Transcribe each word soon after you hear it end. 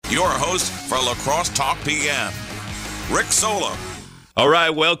your host for Lacrosse Talk PM, Rick Sola. All right,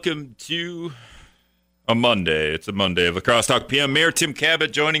 welcome to a Monday. It's a Monday of Lacrosse Talk PM. Mayor Tim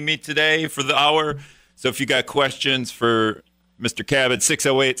Kabat joining me today for the hour. So if you got questions for Mr. Kabat,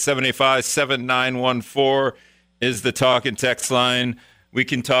 608-785-7914 is the talk and text line. We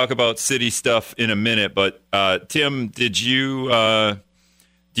can talk about city stuff in a minute, but Tim, did you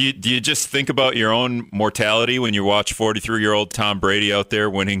do you just think about your own mortality when you watch 43-year-old Tom Brady out there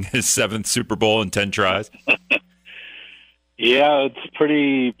winning his 7th Super Bowl in 10 tries? Yeah, it's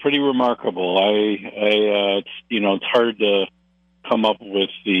pretty remarkable. It's hard to come up with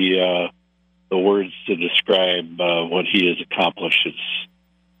the words to describe what he has accomplished. It's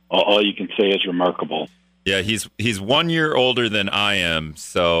all you can say is remarkable. Yeah, he's 1 year older than I am,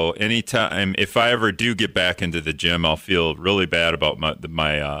 so anytime if I ever do get back into the gym, I'll feel really bad about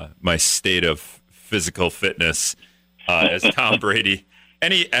my state of physical fitness as Tom Brady.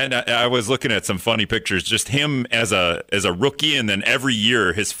 And I was looking at some funny pictures, just him as a rookie, and then every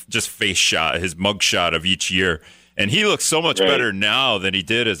year his just face shot, his mug shot of each year, and he looks so much better now than he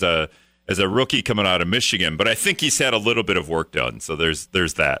did as a rookie coming out of Michigan. But I think he's had a little bit of work done, so there's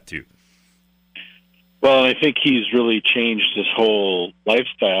that too. Well, I think he's really changed his whole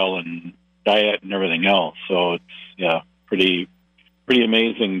lifestyle and diet and everything else. So it's pretty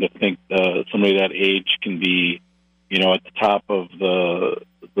amazing to think somebody that age can be, at the top of the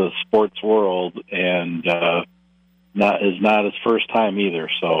sports world, and not his first time either.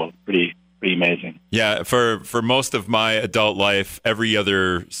 So pretty amazing. Yeah, for most of my adult life, every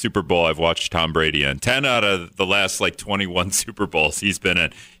other Super Bowl I've watched Tom Brady in. 10 out of the last 21 Super Bowls he's been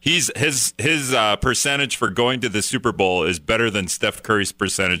in. His percentage for going to the Super Bowl is better than Steph Curry's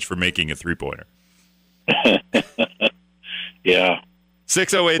percentage for making a three-pointer. Yeah.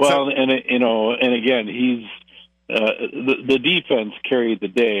 608. Well, and again, he's the defense carried the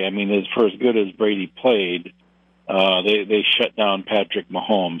day. I mean, for as good as Brady played, they shut down Patrick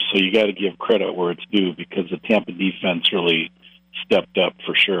Mahomes, so you got to give credit where it's due because the Tampa defense really stepped up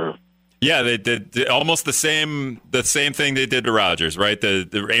for sure. Yeah, they did almost the same thing they did to Rodgers, right?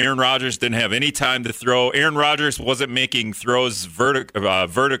 The Aaron Rodgers didn't have any time to throw. Aaron Rodgers wasn't making throws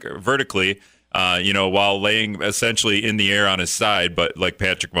vertically, while laying essentially in the air on his side, but like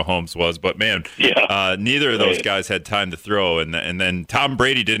Patrick Mahomes was. But man, neither of those guys had time to throw, and then Tom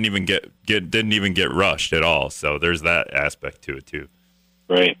Brady didn't even get rushed at all. So there's that aspect to it too.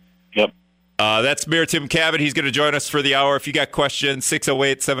 Right. Yep. That's Mayor Tim Kabat. He's going to join us for the hour. If you got questions,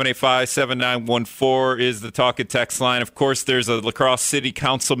 608-785-7914 is the talk and text line. Of course, there's a La Crosse City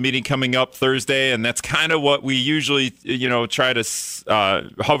Council meeting coming up Thursday, and that's kind of what we usually, try to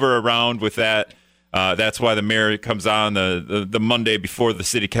hover around with that. That's why the mayor comes on the Monday before the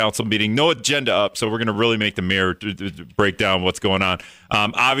City Council meeting. No agenda up, so we're going to really make the mayor break down what's going on.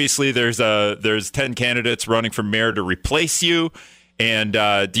 Obviously, there's 10 candidates running for mayor to replace you. And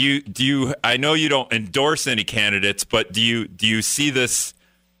do you? I know you don't endorse any candidates, but do you see this?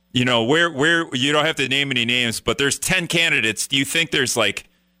 Where you don't have to name any names, but there's 10 candidates. Do you think there's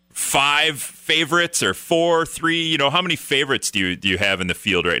 5 favorites or 4, 3? How many favorites do you have in the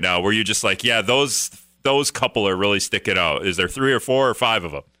field right now? Where you're just those couple are really sticking out. Is there 3 or 4 or 5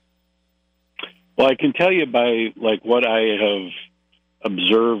 of them? Well, I can tell you by what I have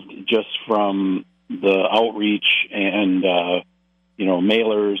observed just from the outreach and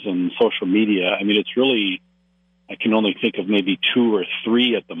mailers and social media. I mean, it's really, I can only think of maybe 2 or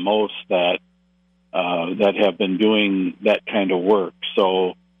 3 at the most that have been doing that kind of work.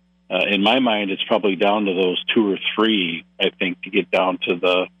 So in my mind, it's probably down to those 2 or 3, I think, to get down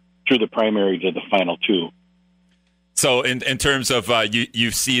to through the primary to the final 2. So in terms of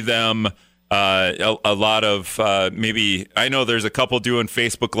you see them a lot of maybe, I know there's a couple doing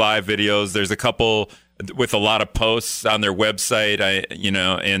Facebook Live videos. There's a couple with a lot of posts on their website,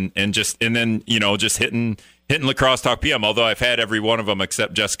 and then just hitting Lacrosse Talk PM. Although I've had every one of them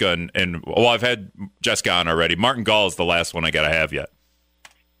except Jessica, and I've had Jessica on already. Martin Gall is the last one I got to have yet.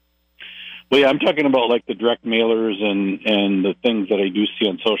 Well, yeah, I'm talking about the direct mailers and the things that I do see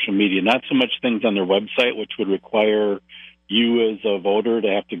on social media. Not so much things on their website, which would require you as a voter to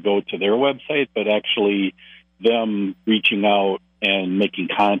have to go to their website, but actually them reaching out and making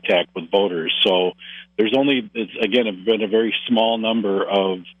contact with voters. So there's been a very small number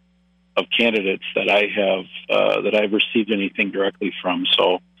of candidates that I've received anything directly from.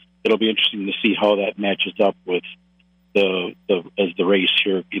 So it'll be interesting to see how that matches up with as the race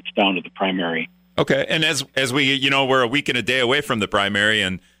here gets down to the primary. Okay, and as we we're a week and a day away from the primary,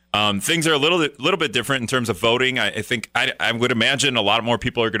 and things are a little bit different in terms of voting. I think I would imagine a lot more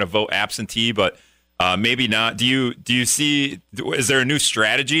people are going to vote absentee, but Maybe not. Do you see? Is there a new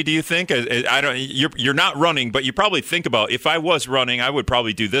strategy? Do you think? I don't. You're not running, but you probably think about, if I was running, I would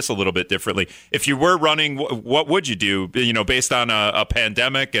probably do this a little bit differently. If you were running, what would you do? Based on a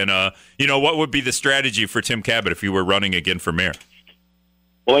pandemic, and what would be the strategy for Tim Kabat if you were running again for mayor?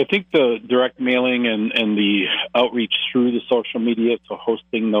 Well, I think the direct mailing and the outreach through the social media, so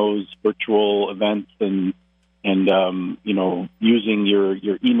hosting those virtual events and using your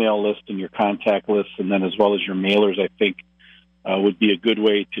email list and your contact list, and then as well as your mailers, I think would be a good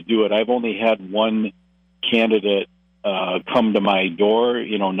way to do it. I've only had one candidate come to my door,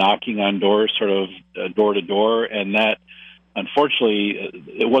 knocking on doors, sort of door to door, and that, unfortunately,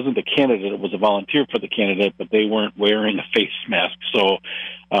 it wasn't the candidate; it was a volunteer for the candidate, but they weren't wearing a face mask. So,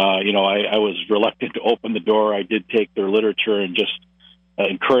 I was reluctant to open the door. I did take their literature and just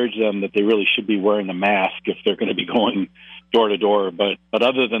encourage them that they really should be wearing a mask if they're going to be going door to door. But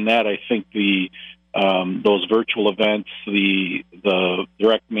other than that, I think those virtual events, the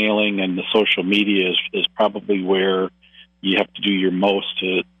direct mailing, and the social media is probably where you have to do your most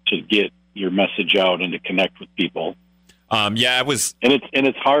to get your message out and to connect with people. It was, and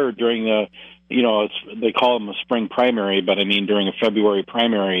it's hard during the, they call them a spring primary, but I mean during a February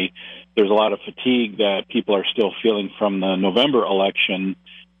primary, there's a lot of fatigue that people are still feeling from the November election,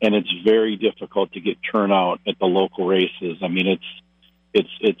 and it's very difficult to get turnout at the local races. I mean,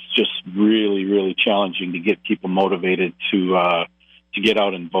 it's just really, really challenging to get people motivated to get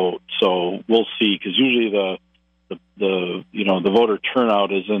out and vote. So we'll see, because usually the voter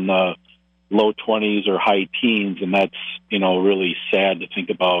turnout is in the low 20s or high teens, and that's really sad to think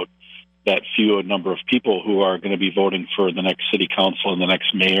about that few number of people who are going to be voting for the next city council and the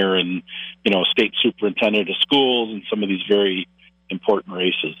next mayor and, state superintendent of schools and some of these very important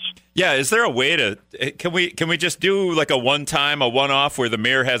races. Yeah. Is there a way can we just do like a one-off where the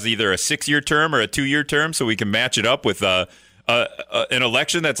mayor has either a 6-year term or a 2-year term, so we can match it up with an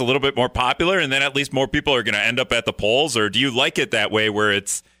election that's a little bit more popular, and then at least more people are going to end up at the polls? Or do you like it that way where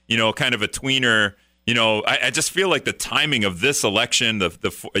it's, kind of a tweener? I just feel like the timing of this election,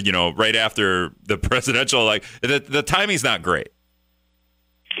 the right after the presidential, the timing's not great.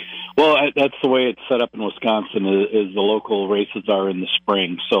 Well, that's the way it's set up in Wisconsin. Is the local races are in the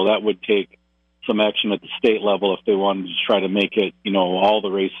spring, so that would take some action at the state level if they wanted to try to make it, all the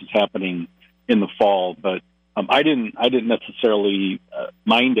races happening in the fall. But I didn't necessarily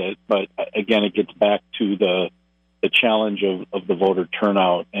mind it. But again, it gets back to the challenge of the voter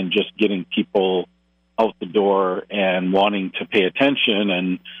turnout and just getting people out the door and wanting to pay attention.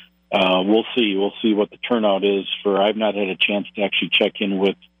 And we'll see what the turnout is I've not had a chance to actually check in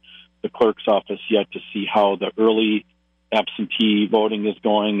with the clerk's office yet to see how the early absentee voting is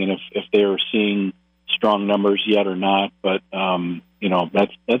going and if they're seeing strong numbers yet or not. But,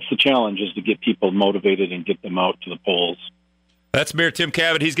 that's the challenge, is to get people motivated and get them out to the polls. That's Mayor Tim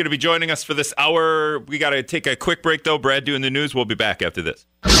Kabat. He's going to be joining us for this hour. We got to take a quick break, though. Brad doing the news. We'll be back after this.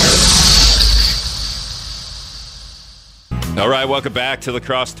 All right, welcome back to La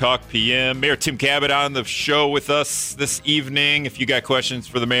Crosse Talk PM. Mayor Tim Kabat on the show with us this evening. If you got questions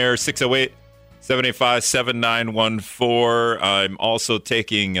for the mayor, 608-785-7914. I'm also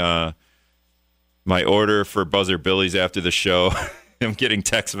taking my order for Buzzer Billies after the show. I'm getting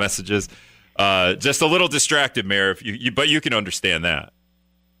text messages. Just a little distracted, Mayor, but you can understand that.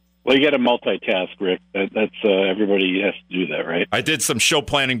 Well, you got to multitask, Rick. That's everybody has to do that, right? I did some show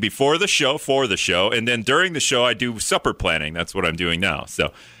planning before the show, for the show, and then during the show, I do supper planning. That's what I'm doing now.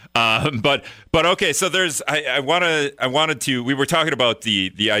 So, but okay. So I wanted to. We were talking about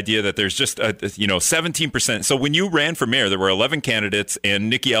the idea that there's just 17%. So when you ran for mayor, there were 11 candidates,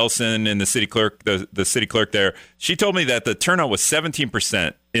 and Nikki Elson and the city clerk, the city clerk there, she told me that the turnout was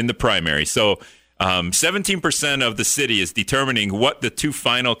 17% in the primary. So 17% of the city is determining what the two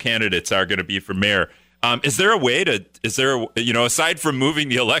final candidates are going to be for mayor. Is there a way aside from moving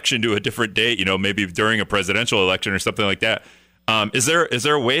the election to a different date, maybe during a presidential election or something like that, is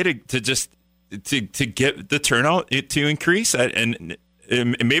there a way to get the turnout to increase? And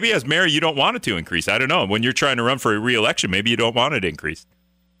maybe as mayor, you don't want it to increase. I don't know. When you're trying to run for a re-election, maybe you don't want it increased.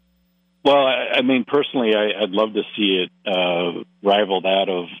 Well, I mean, personally, I'd love to see it rival that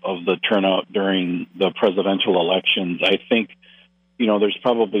of the turnout during the presidential elections. I think, there's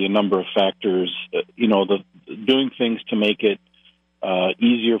probably a number of factors. Doing things to make it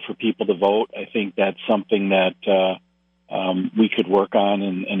easier for people to vote. I think that's something that we could work on,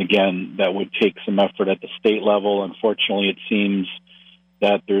 and again, that would take some effort at the state level. Unfortunately, it seems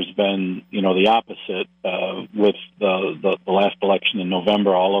that there's been, the opposite with the last election in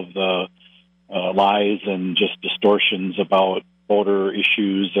November. All of the lies and just distortions about voter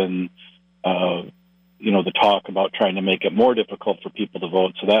issues and the talk about trying to make it more difficult for people to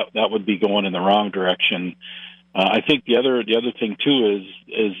vote. So that would be going in the wrong direction. I think the other thing too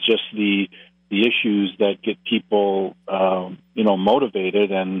is just the issues that get people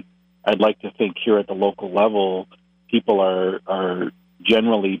motivated, and I'd like to think here at the local level, people are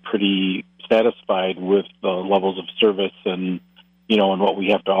generally pretty satisfied with the levels of service and and what we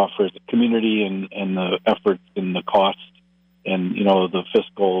have to offer as a community, and the efforts and the cost and the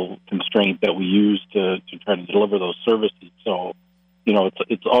fiscal constraint that we use to try to deliver those services. So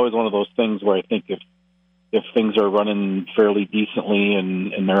it's always one of those things where I think if things are running fairly decently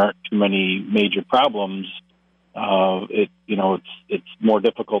and there aren't too many major problems, it's more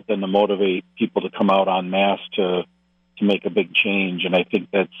difficult than to motivate people to come out en masse to make a big change. And I think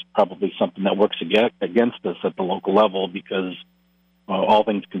that's probably something that works against us at the local level, because all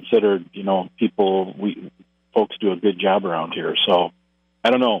things considered, folks do a good job around here. So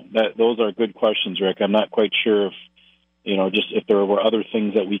I don't know. Those are good questions, Rick. I'm not quite sure if if there were other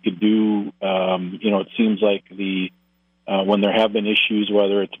things that we could do. It seems like when there have been issues,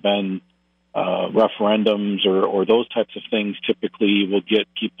 whether it's been referendums or those types of things, typically will get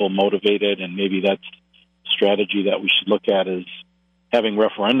people motivated, and maybe that's a strategy that we should look at, is having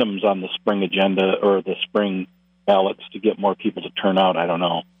referendums on the spring agenda or the spring ballots to get more people to turn out. I don't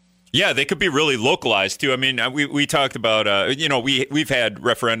know. Yeah, they could be really localized too. I mean, we talked about we've had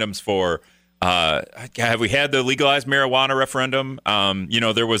referendums for. Have we had the legalized marijuana referendum?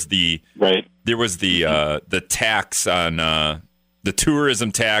 There was the tax on the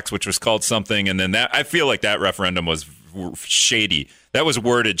tourism tax, which was called something, and then that I feel like that referendum was shady. That was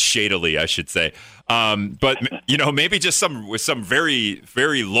worded shadily, I should say. But maybe just some very,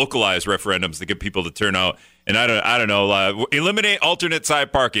 very localized referendums to get people to turn out. And I don't know. Eliminate alternate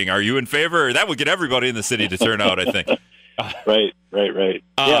side parking. Are you in favor? That would get everybody in the city to turn out, I think. Right.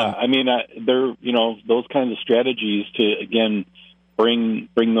 Yeah, I mean, they're those kinds of strategies to again bring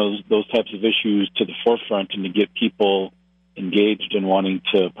those types of issues to the forefront and to get people engaged and wanting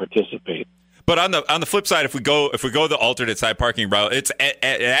to participate. But on the flip side, if we go the alternate side parking route, it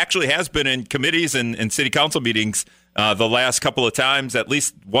actually has been in committees and city council meetings the last couple of times, at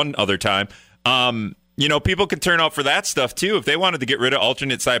least one other time. People can turn out for that stuff too if they wanted to get rid of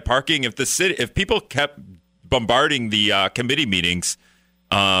alternate side parking. If people kept bombarding the committee meetings,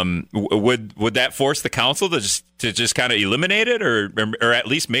 would that force the council to just kind of eliminate it or at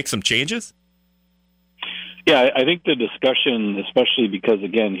least make some changes? Yeah, I think the discussion, especially because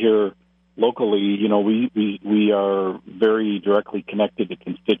again here locally, we are very directly connected to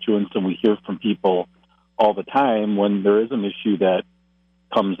constituents, and we hear from people all the time when there is an issue that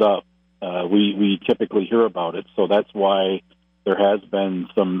comes up. We typically hear about it, so that's why there has been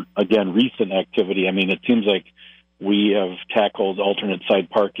some, again, recent activity. I mean, it seems like we have tackled alternate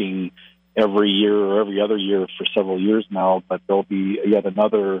side parking every year or every other year for several years now, but there'll be yet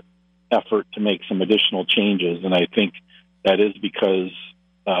another effort to make some additional changes. And I think that is because,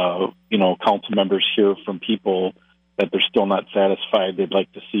 council members hear from people that they're still not satisfied. They'd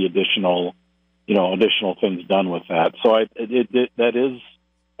like to see additional things done with that. So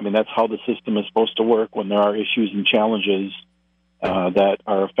that's how the system is supposed to work. When there are issues and challenges that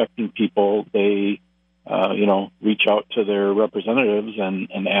are affecting people, they, reach out to their representatives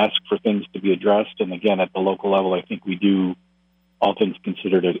and ask for things to be addressed. And again, at the local level, I think we do, all things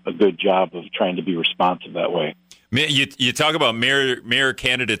considered, a good job of trying to be responsive that way. You talk about mayor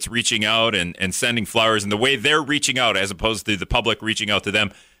candidates reaching out and sending flowers, and the way they're reaching out as opposed to the public reaching out to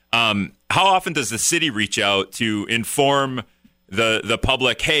them. How often does the city reach out to inform the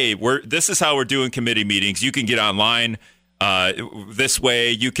public, hey, this is how we're doing committee meetings. You can get online this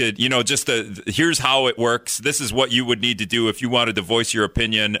way. You could, here's how it works. This is what you would need to do if you wanted to voice your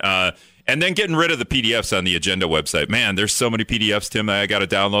opinion. And then getting rid of the PDFs on the agenda website. Man, there's so many PDFs, Tim, that I got to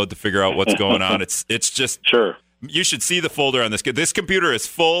download to figure out what's going on. It's just sure. You should see the folder on this. This computer is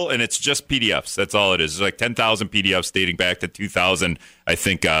full, and it's just PDFs. That's all it is. It's like 10,000 PDFs dating back to 2000, I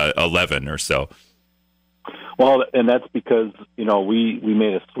think, 11 or so. Well, and that's because, we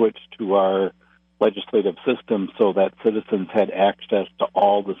made a switch to our legislative system so that citizens had access to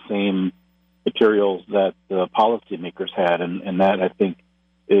all the same materials that the policymakers had. And that, I think,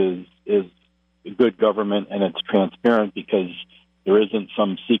 is good government, and it's transparent because there isn't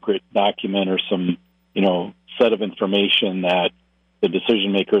some secret document or some, set of information that the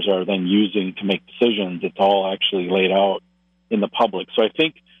decision makers are then using to make decisions. It's all actually laid out in the public. So I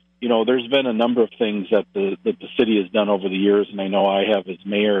think, there's been a number of things that the city has done over the years, and I know I have as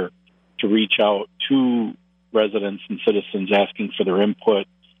mayor, to reach out to residents and citizens asking for their input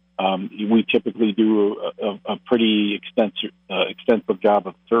We typically do a pretty extensive job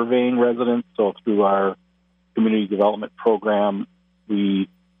of surveying residents. So through our community development program, we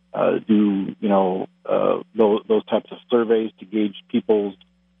do those types of surveys to gauge people's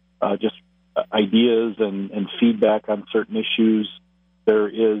just ideas and feedback on certain issues. There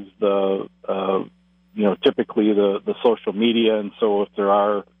is typically the social media, and so if there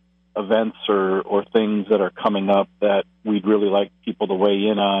are events or things that are coming up that we'd really like people to weigh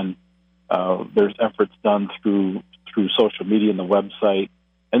in on, there's efforts done through social media and the website.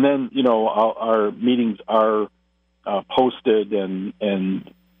 And then, our meetings are posted,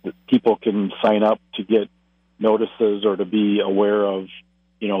 and people can sign up to get notices or to be aware of,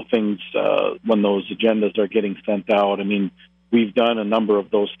 things when those agendas are getting sent out. I mean, we've done a number of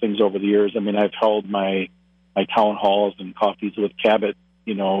those things over the years. I mean, I've held my town halls and coffees with Kabat,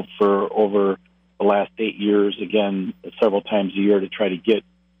 for over the last 8 years, again, several times a year to try to get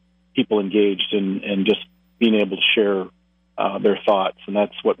people engaged and just being able to share their thoughts. And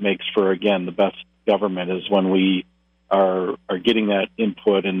that's what makes for, again, the best government, is when we are getting that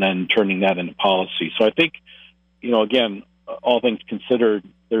input and then turning that into policy. So I think, again, all things considered,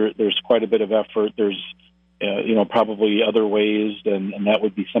 there's quite a bit of effort. There's, probably other ways, and that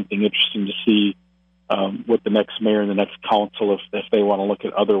would be something interesting to see with the next mayor and the next council, if they want to look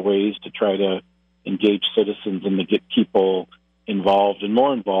at other ways to try to engage citizens and to get people involved and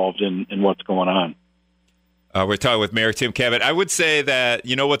more involved in what's going on. We're talking with Mayor Tim Kabat. I would say that,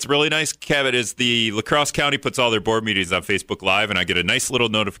 what's really nice, Kabat, is the La Crosse County puts all their board meetings on Facebook Live, and I get a nice little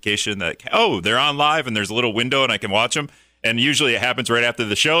notification that, they're on live, and there's a little window, and I can watch them. And usually it happens right after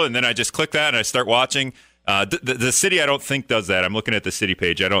the show, and then I just click that, and I start watching. The city, I don't think, does that. I'm looking at the city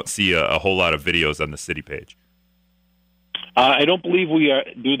page. I don't see a whole lot of videos on the city page. I don't believe we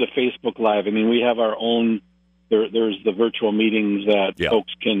do the Facebook Live. I mean, we have our own. There's the virtual meetings that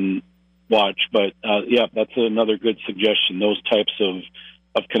folks can watch. But, that's another good suggestion, those types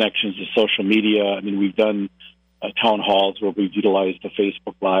of connections to social media. I mean, we've done town halls where we've utilized the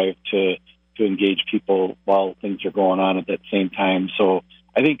Facebook Live to engage people while things are going on at that same time. So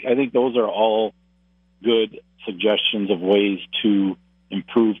I think those are all good suggestions of ways to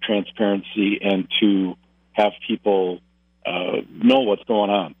improve transparency and to have people know what's going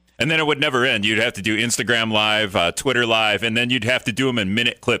on. And then it would never end. You'd have to do Instagram Live, Twitter Live, and then you'd have to do them in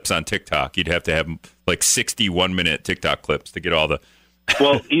minute clips on TikTok. You'd have to have like 61-minute TikTok clips to get all the...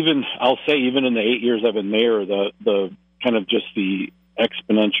 Well, even in the 8 years I've been mayor, the kind of just the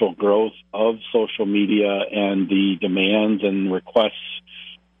exponential growth of social media and the demands and requests,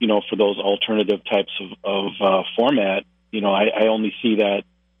 for those alternative types of format, I only see that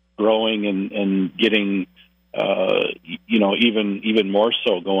growing and getting, even more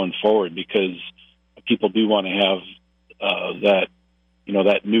so going forward, because people do want to have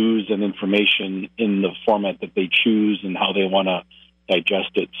that news and information in the format that they choose and how they want to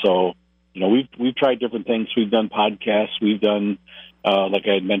digest it. So, we've tried different things. We've done podcasts. We've done, like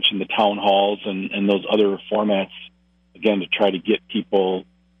I had mentioned, the town halls and those other formats, again, to try to get people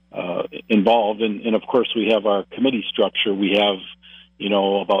involved. And of course, we have our committee structure. We have,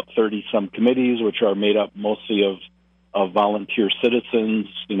 about 30-some committees, which are made up mostly of volunteer citizens.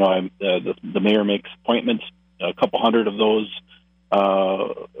 The mayor makes appointments, a couple hundred of those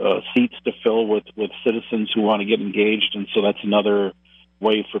seats to fill with citizens who want to get engaged. And so that's another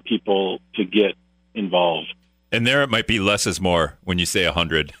way for people to get involved. And there it might be less is more when you say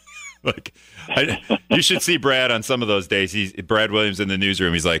 100. You should see Brad on some of those days. Brad Williams in the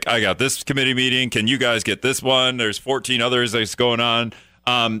newsroom. He's like, I got this committee meeting. Can you guys get this one? There's 14 others that's going on.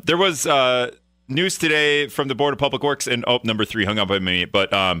 There was news today from the Board of Public Works, and number 3 hung up on me.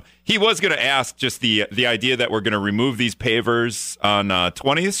 But he was going to ask just the idea that we're going to remove these pavers on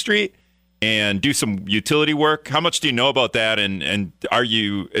 20th Street and do some utility work. How much do you know about that? And are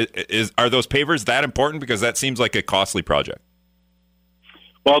those pavers that important? Because that seems like a costly project.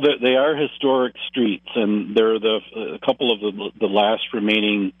 Well, they are historic streets, and they're a couple of the last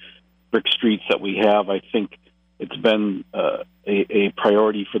remaining brick streets that we have. I think it's been a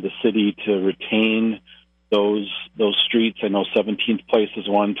priority for the city to retain those streets. I know 17th Place is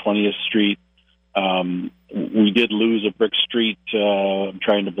one, 20th Street. We did lose a brick street. I'm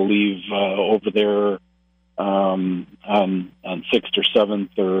trying to believe over there on 6th or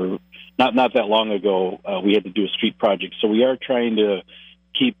 7th, or not that long ago. We had to do a street project, so we are trying to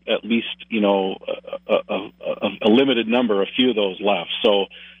keep at least, a limited number, a few of those left. So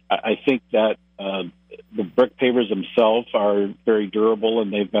I think that the brick pavers themselves are very durable,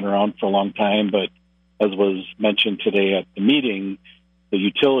 and they've been around for a long time. But as was mentioned today at the meeting, the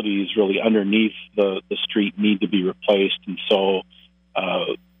utilities really underneath the street need to be replaced. And so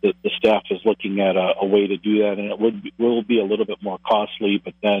the staff is looking at a way to do that, and it will be a little bit more costly.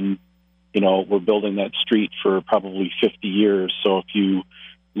 But then, we're building that street for probably 50 years. So if you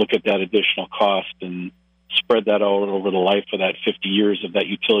look at that additional cost and spread that out over the life of that 50 years of that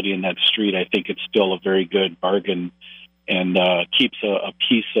utility in that street, I think it's still a very good bargain and keeps a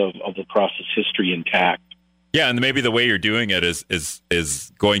piece of the Crosse's history intact. Yeah, and maybe the way you're doing it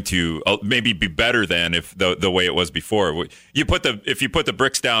is going to maybe be better than if the way it was before. If you put the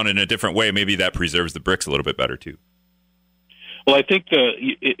bricks down in a different way, maybe that preserves the bricks a little bit better too. Well, I think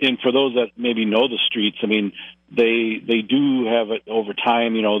and for those that maybe know the streets, I mean, they do have it over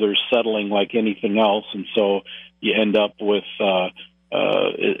time. They're settling like anything else, and so you end up with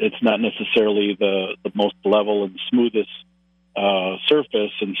it's not necessarily the most level and smoothest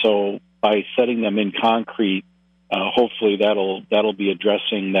surface, and so by setting them in concrete, hopefully that'll be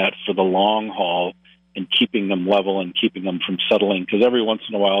addressing that for the long haul and keeping them level and keeping them from settling. Because every once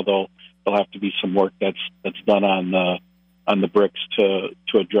in a while there'll have to be some work that's done on the bricks to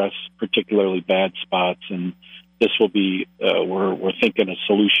address particularly bad spots, and this will be we're thinking a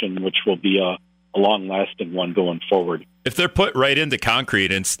solution which will be a long-lasting one going forward. If they're put right into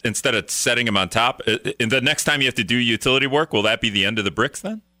concrete instead of setting them on top, and the next time you have to do utility work, will that be the end of the bricks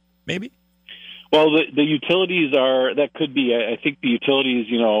then? Maybe. Well, the utilities that could be. I think the utilities,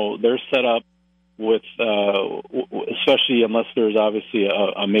 they're set up with, especially unless there's obviously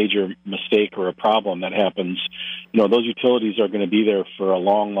a major mistake or a problem that happens. Those utilities are going to be there for a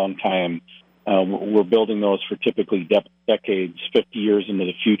long, long time. We're building those for typically decades, 50 years into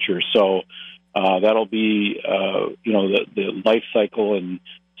the future. So that'll be, the life cycle, and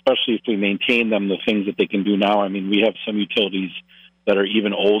especially if we maintain them, the things that they can do now. I mean, we have some utilities that are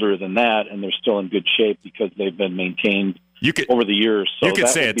even older than that, and they're still in good shape because they've been maintained over the years. So you could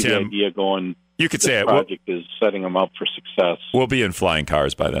say would it, be Tim. The idea going. You could say it. The project is setting them up for success. We'll be in flying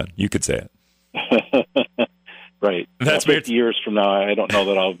cars by then. You could say it. Right. That's 50 years from now, I don't know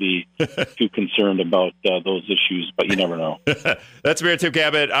that I'll be too concerned about those issues, but you never know. That's Mayor Tim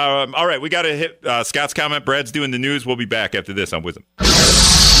Kabat. All right, we got to hit Scott's comment. Brad's doing the news. We'll be back after this on Wisdom.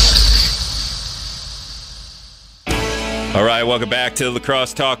 All right, welcome back to La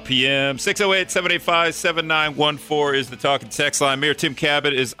Crosse Talk PM. 608-785-7914 is the talk and text line. Mayor Tim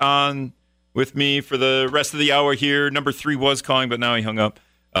Kabat is on with me for the rest of the hour here. Number 3 was calling, but now he hung up.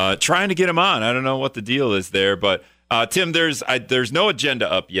 Trying to get him on. I don't know what the deal is there, but Tim, there's no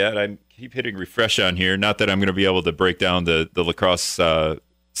agenda up yet. I keep hitting refresh on here. Not that I'm going to be able to break down the La Crosse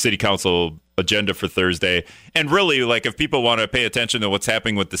City Council agenda for Thursday. And really, like, if people want to pay attention to what's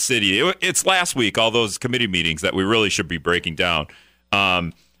happening with the city, it's last week, all those committee meetings that we really should be breaking down.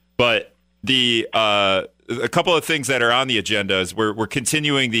 But a couple of things that are on the agenda is we're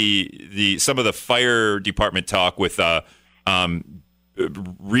continuing the some of the fire department talk with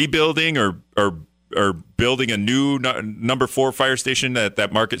rebuilding or building a new number 4 fire station at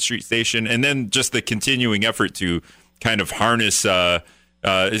that Market Street station, and then just the continuing effort to kind of harness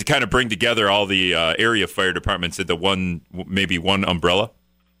kind of bring together all the area fire departments into one umbrella.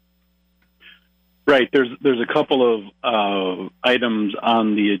 Right. There's a couple of items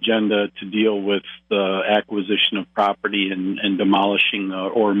on the agenda to deal with the acquisition of property and demolishing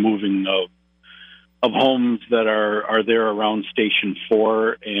or moving of homes that are there around Station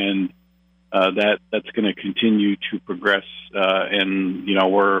 4, and that's going to continue to progress. And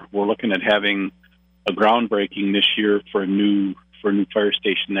we're looking at having a groundbreaking this year for a new fire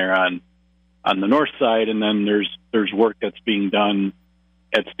station there on the north side, and then there's work that's being done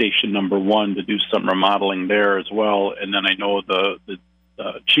at Station Number 1 to do some remodeling there as well. And then I know the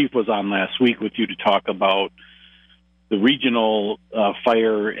chief was on last week with you to talk about the regional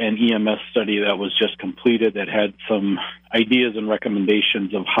fire and EMS study that was just completed that had some ideas and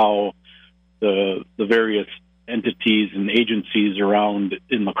recommendations of how the various entities and agencies around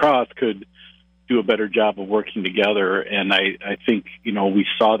in La Crosse could do a better job of working together. And I think, we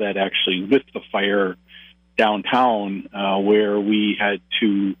saw that actually with the fire downtown, where we had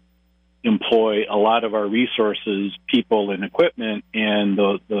to employ a lot of our resources, people and equipment, and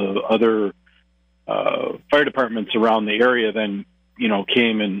the other fire departments around the area then,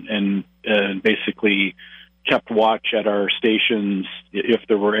 came and basically kept watch at our stations if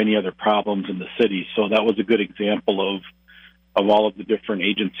there were any other problems in the city. So that was a good example of all of the different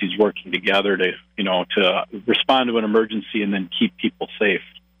agencies working together to respond to an emergency and then keep people safe.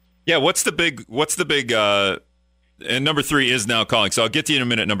 Yeah, what's the big and number 3 is now calling, so I'll get to you in a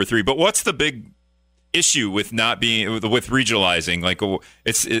minute, number 3, but what's the big issue with not being with regionalizing? Like,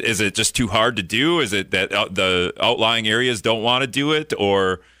 is it just too hard to do? Is it that the outlying areas don't want to do it,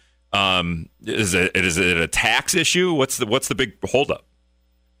 or Is it a tax issue? What's the big holdup?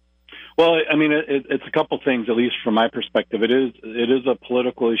 Well, I mean, it's a couple things, at least from my perspective. It is a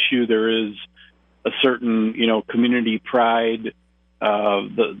political issue. There is a certain, community pride.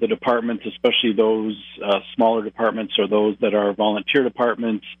 The departments, especially those smaller departments or those that are volunteer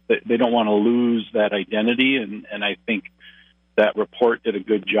departments, they don't want to lose that identity. And I think that report did a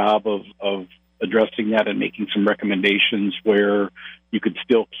good job of addressing that and making some recommendations where you could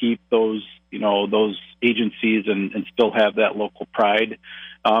still keep those agencies and still have that local pride.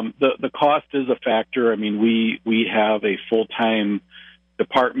 The cost is a factor. I mean, we have a full-time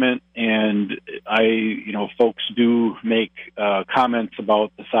department, and folks do make comments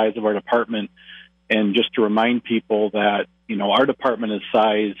about the size of our department. And just to remind people that, our department is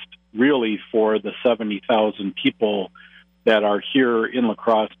sized really for the 70,000 people that are here in La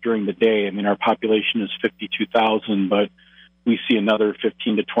Crosse during the day. I mean, our population is 52,000, but we see another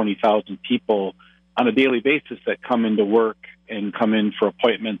 15 to 20,000 people on a daily basis that come into work and come in for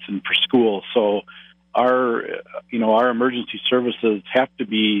appointments and for school. So our emergency services have to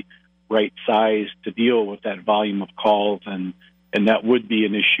be right sized to deal with that volume of calls, and that would be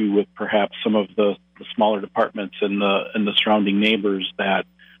an issue with perhaps some of the smaller departments and the surrounding neighbors, that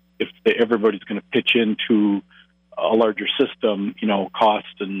if everybody's going to pitch into a larger system, cost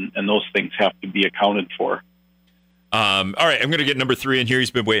and those things have to be accounted for. All right, I'm going to get number 3 in here.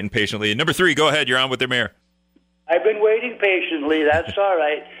 He's been waiting patiently. Number 3, go ahead. You're on with the mayor. I've been waiting patiently. That's all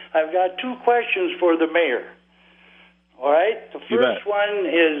right. I've got 2 questions for the mayor. All right? The first one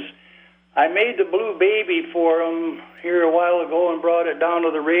is, I made the blue baby for him here a while ago and brought it down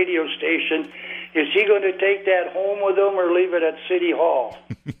to the radio station. Is he going to take that home with him or leave it at City Hall?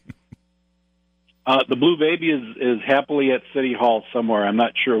 The blue baby is happily at City Hall somewhere. I'm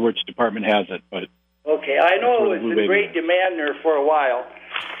not sure which department has it, but... Okay, I know it was in great demand there for a while.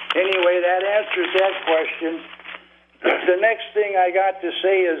 Anyway, that answers that question. The next thing I got to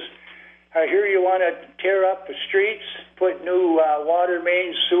say is, I hear you want to tear up the streets, put new water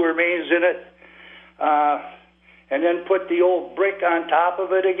mains, sewer mains in it, and then put the old brick on top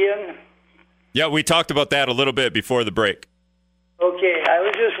of it again. Yeah, we talked about that a little bit before the break. Okay, I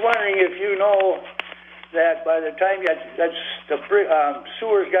was just wondering if you know that by the time the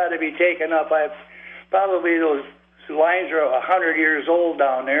sewer's got to be taken up, probably those lines are 100 years old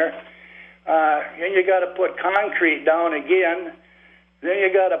down there. Then you got to put concrete down again. Then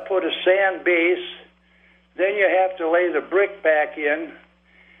you got to put a sand base. Then you have to lay the brick back in.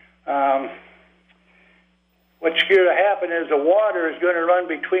 What's going to happen is the water is going to run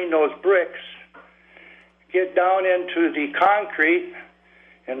between those bricks, get down into the concrete,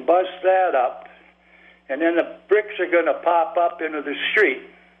 and bust that up. And then the bricks are going to pop up into the street.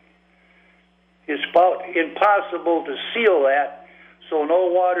 It's about impossible to seal that so no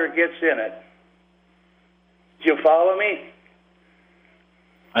water gets in it. Do you follow me?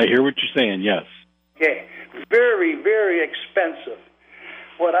 I hear what you're saying, yes. Okay. Very, very expensive.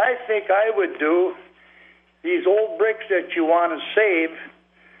 What I think I would do, these old bricks that you want to save,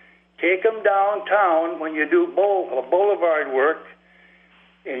 take them downtown when you do boulevard work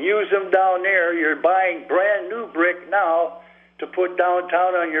and use them down there. You're buying brand new brick now to put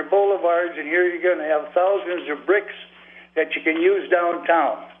downtown on your boulevards, and here you're going to have thousands of bricks that you can use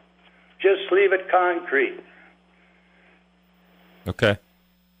downtown. Just leave it concrete. Okay.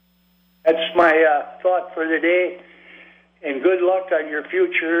 That's my thought for the day, and good luck on your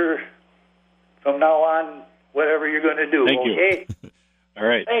future from now on, whatever you're going to do. Thank okay? You. All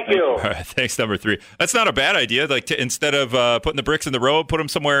right. Thank you. All right, thanks, number 3. That's not a bad idea. Like instead of putting the bricks in the road, put them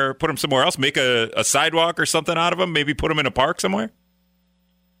somewhere else. Make a sidewalk or something out of them. Maybe put them in a park somewhere.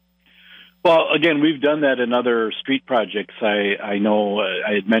 Well, again, we've done that in other street projects. I know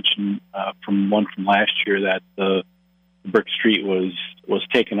I had mentioned from last year that the brick street was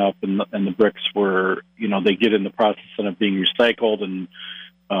taken up, and the bricks were, they get in the process of being recycled, and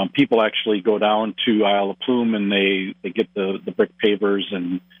people actually go down to Isle of Plume and they get the brick pavers,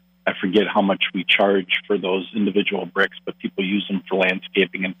 and I forget how much we charge for those individual bricks, but people use them for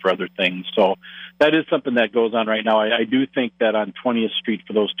landscaping and for other things. So that is something that goes on right now. I do think that on 20th Street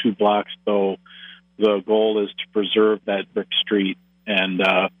for those 2 blocks, though, the goal is to preserve that brick street, and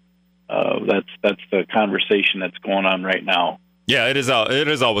that's the conversation that's going on right now. Yeah, it is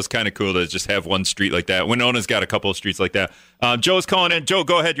always kind of cool to just have one street like that. Winona's got a couple of streets like that. Joe's calling in. Joe,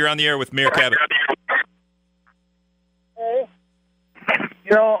 go ahead. You're on the air with Mayor Kabat. Hey.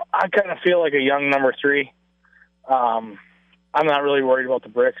 I kind of feel like a young number 3. I'm not really worried about the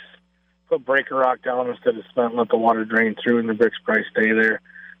bricks. Put breaker rock down instead of cement, let the water drain through, and the bricks probably stay there.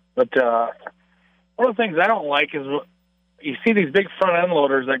 But one of the things I don't like is you see these big front end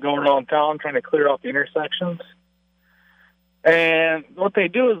loaders that go around town trying to clear out the intersections. And what they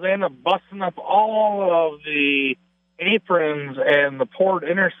do is they end up busting up all of the aprons and the poured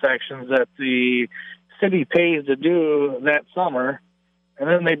intersections that the city pays to do that summer. And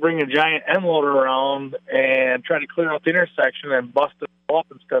then they bring a giant end loader around and try to clear out the intersection and bust it up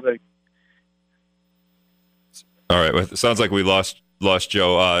instead of. All right. Well, it sounds like we lost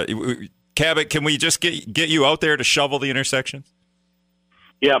Joe. Kabat, can we just get you out there to shovel the intersections?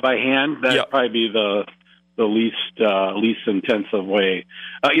 Yeah, by hand. That'd probably be the least intensive way.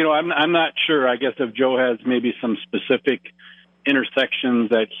 I'm not sure. I guess if Joe has maybe some specific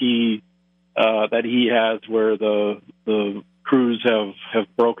intersections that he has where the crews have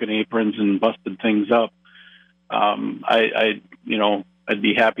broken aprons and busted things up, I'd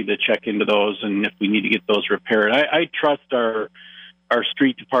be happy to check into those, and if we need to get those repaired. I trust our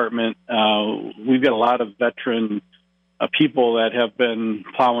street department. We've got a lot of veteran people that have been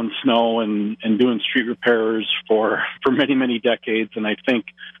plowing snow and doing street repairs for many, many decades. And I think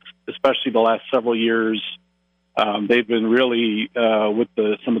especially the last several years, they've been really, with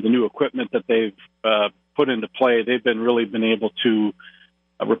some of the new equipment that they've put into play, they've been able to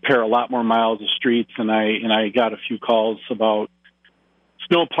repair a lot more miles of streets. And I got a few calls about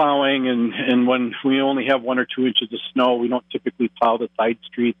snow plowing, and when we only have 1 or 2 inches of snow, we don't typically plow the side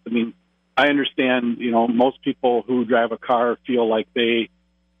streets. I mean, I understand, most people who drive a car feel like they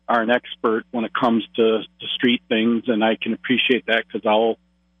are an expert when it comes to street things, and I can appreciate that because I'll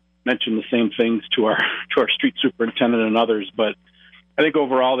mention the same things to our street superintendent and others. But I think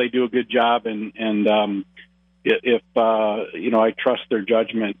overall they do a good job, and if I trust their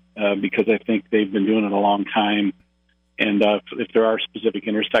judgment because I think they've been doing it a long time. And if there are specific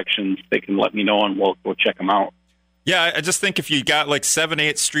intersections, they can let me know, and we'll go check them out. Yeah, I just think if you got like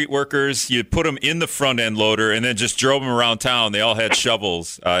 7-8 street workers, you put them in the front end loader and then just drove them around town. They all had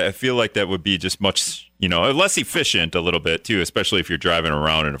shovels. I feel like that would be just much, less efficient a little bit too, especially if you're driving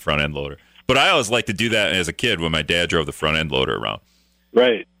around in a front end loader. But I always liked to do that as a kid when my dad drove the front end loader around.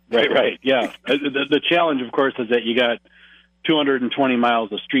 Right. Yeah. The challenge, of course, is that you got 220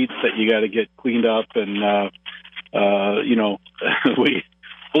 miles of streets that you got to get cleaned up, and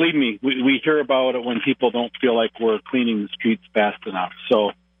believe me, we hear about it when people don't feel like we're cleaning the streets fast enough.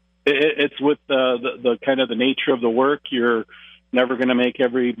 So it's with the kind of the nature of the work. You're never going to make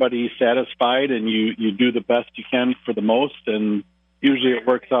everybody satisfied, and you do the best you can for the most, and usually it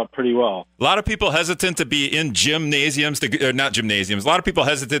works out pretty well. A lot of people hesitant to be in gymnasiums, not gymnasiums. A lot of people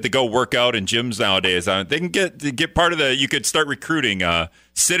hesitant to go work out in gyms nowadays. They can get part of you could start recruiting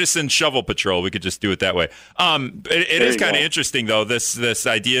citizen shovel patrol. We could just do it that way. It is kind of interesting though. This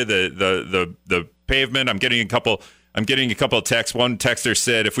idea, the pavement. I'm getting a couple of texts. One texter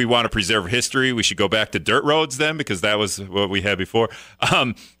said, if we want to preserve history, we should go back to dirt roads then, because that was what we had before.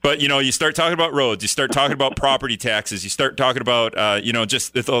 But, you start talking about roads, you start talking about property taxes, you start talking about,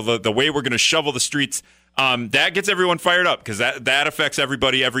 just the way we're going to shovel the streets. That gets everyone fired up because that affects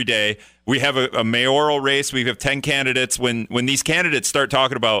everybody every day. We have a mayoral race. We have 10 candidates. When these candidates start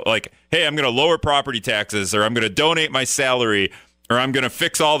talking about like, hey, I'm going to lower property taxes, or I'm going to donate my salary, or I'm going to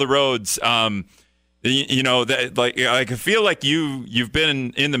fix all the roads, that like I feel like you've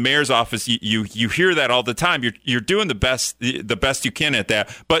been in the mayor's office. You hear that all the time. You're doing the best you can at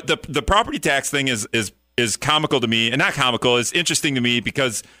that. But the property tax thing is comical to me, and not comical. It's interesting to me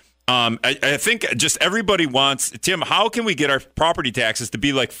because I think just everybody wants. Tim, how can we get our property taxes to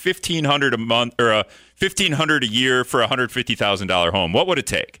be like $1,500 a month or $1,500 a year for a $150,000 home? What would it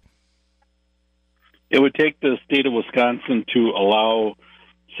take? It would take the state of Wisconsin to allow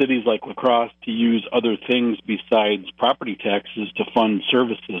cities like La Crosse to use other things besides property taxes to fund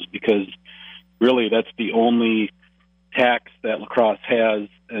services, because really that's the only tax that La Crosse has,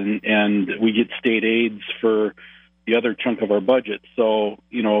 and we get state aids for the other chunk of our budget. So,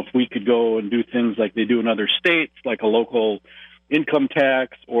 if we could go and do things like they do in other states, like a local income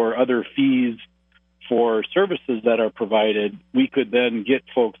tax or other fees for services that are provided, we could then get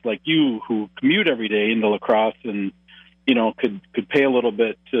folks like you who commute every day into La Crosse and could pay a little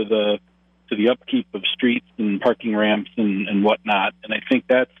bit to the upkeep of streets and parking ramps and whatnot. And I think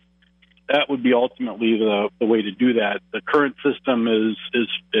that would be ultimately the way to do that. The current system is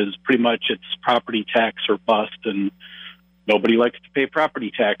pretty much it's property tax or bust, and nobody likes to pay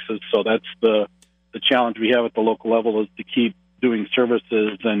property taxes. So that's the challenge we have at the local level, is to keep doing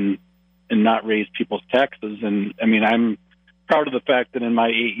services and not raise people's taxes. And I mean, I'm proud of the fact that in my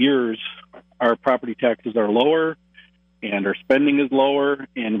 8 years, our property taxes are lower and our spending is lower,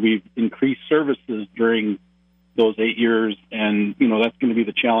 and we've increased services during those 8 years. And, that's going to be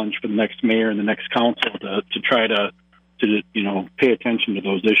the challenge for the next mayor and the next council to try to to pay attention to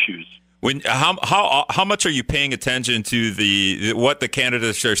those issues. How much are you paying attention to what the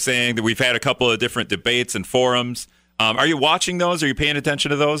candidates are saying? That we've had a couple of different debates and forums. Are you watching those? Are you paying attention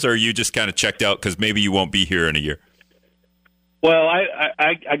to those, or are you just kind of checked out because maybe you won't be here in a year? Well,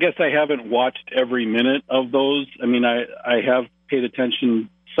 I guess I haven't watched every minute of those. I mean, I have paid attention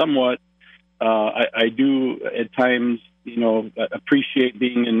somewhat. I do at times, appreciate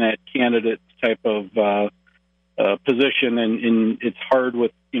being in that candidate type of position, and it's hard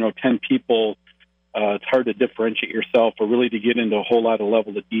with 10 people. It's hard to differentiate yourself or really to get into a whole lot of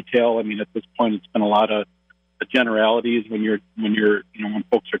level of detail. I mean, at this point, it's been a lot of generalities when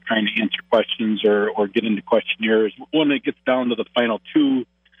folks are trying to answer questions or get into questionnaires. When it gets down to the final two,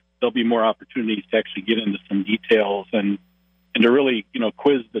 there'll be more opportunities to actually get into some details and to really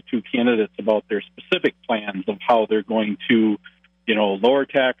quiz the two candidates about their specific plans of how they're going to lower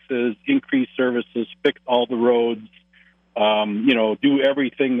taxes, increase services, fix all the roads, do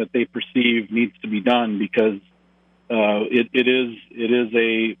everything that they perceive needs to be done, because it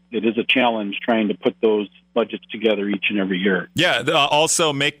is a challenge trying to put those budgets together each and every year. Yeah.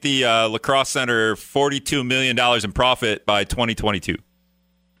 Also, make the La Crosse Center $42 million in profit by 2022.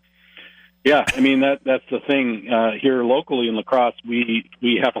 Yeah, I mean that's the thing here locally in La Crosse. We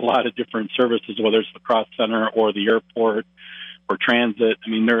have a lot of different services, whether it's La Crosse Center or the airport or transit. I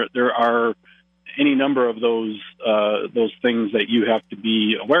mean there are any number of those things that you have to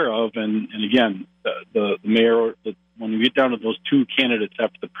be aware of, and again, the mayor. When we get down to those two candidates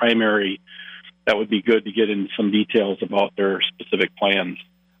after the primary, that would be good to get into some details about their specific plans.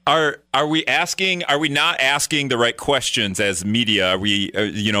 Are we not asking the right questions as media? Are we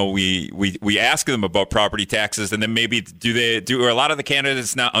we ask them about property taxes, and then maybe do a lot of the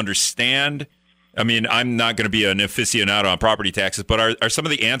candidates not understand? I mean, I'm not going to be an aficionado on property taxes, but are some of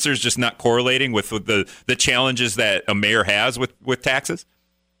the answers just not correlating with the challenges that a mayor has with taxes?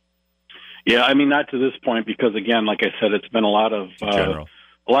 Yeah, I mean, not to this point, because again, like I said, it's been a lot of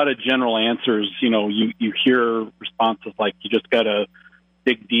general answers. You hear responses like, you just got to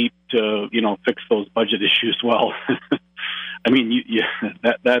dig deep to fix those budget issues. Well, I mean,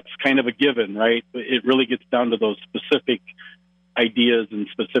 that's kind of a given, right? It really gets down to those specific ideas and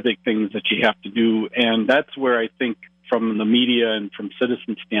specific things that you have to do, and that's where I think from the media and from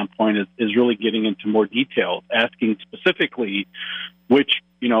citizen standpoint is really getting into more detail, asking specifically which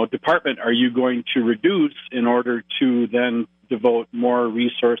department are you going to reduce in order to then devote more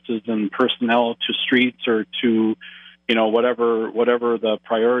resources and personnel to streets or to whatever the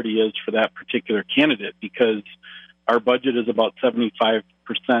priority is for that particular candidate, because our budget is about 75%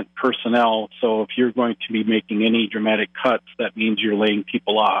 personnel. So if you're going to be making any dramatic cuts, that means you're laying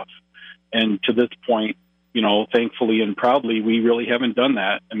people off. And to this point, thankfully and proudly, we really haven't done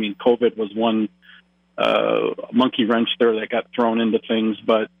that. I mean, COVID was one monkey wrench there that got thrown into things,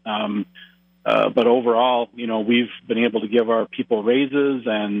 but overall, we've been able to give our people raises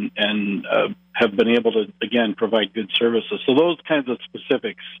and have been able to, again, provide good services. So those kinds of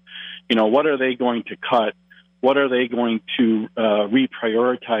specifics, what are they going to cut? What are they going to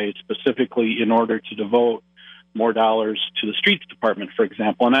reprioritize specifically in order to devote more dollars to the streets department, for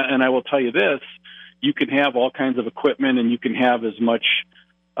example? And I will tell you this, you can have all kinds of equipment and you can have as much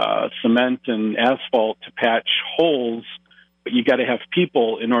cement and asphalt to patch holes, but you got to have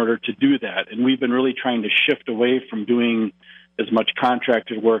people in order to do that. And we've been really trying to shift away from doing as much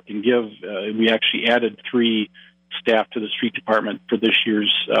contracted work and we actually added 3 staff to the street department for this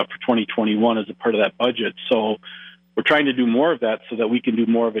year's, for 2021 as a part of that budget. So we're trying to do more of that so that we can do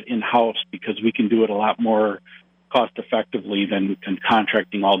more of it in-house, because we can do it a lot more cost effectively than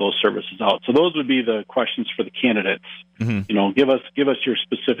contracting all those services out. So those would be the questions for the candidates. Mm-hmm. Give us your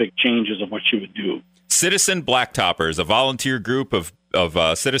specific changes of what you would do. Citizen Blacktoppers, a volunteer group of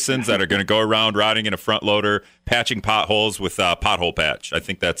citizens that are going to go around riding in a front loader, patching potholes with pothole patch. I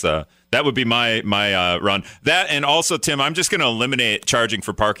think that would be my run. That, and also, Tim, I'm just going to eliminate charging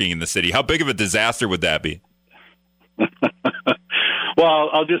for parking in the city. How big of a disaster would that be? Well,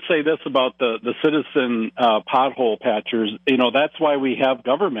 I'll just say this about the citizen pothole patchers. That's why we have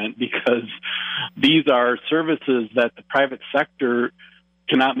government, because these are services that the private sector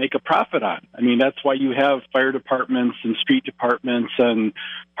cannot make a profit on. I mean, that's why you have fire departments and street departments and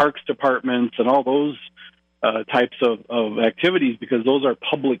parks departments and all those types of activities, because those are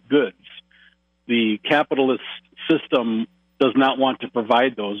public goods. The capitalist system does not want to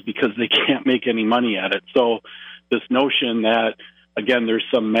provide those because they can't make any money at it. So this notion that, again, there's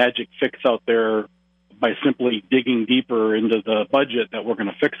some magic fix out there by simply digging deeper into the budget that we're going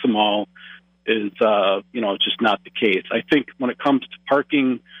to fix them all is, just not the case. I think when it comes to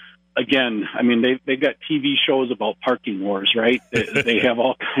parking, again, I mean, they got TV shows about parking wars, right? They have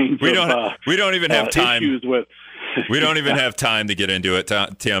all kinds we we don't even have time. Issues with. We don't even have time to get into it,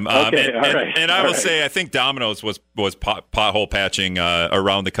 Tim. Okay, all right. And I will say, I think Domino's was pothole patching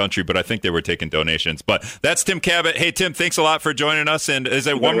around the country, but I think they were taking donations. But that's Tim Kabat. Hey, Tim, thanks a lot for joining us. And is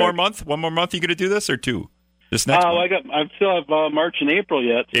it one more month? One more month you going to do this, or two? This next month? I still have March and April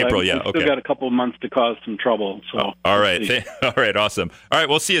yet. So April, I've still got a couple of months to cause some trouble. So all right. All right, awesome. All right,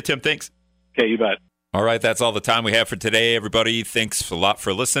 we'll see you, Tim. Thanks. Okay, you bet. All right, that's all the time we have for today, everybody. Thanks a lot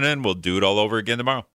for listening. We'll do it all over again tomorrow.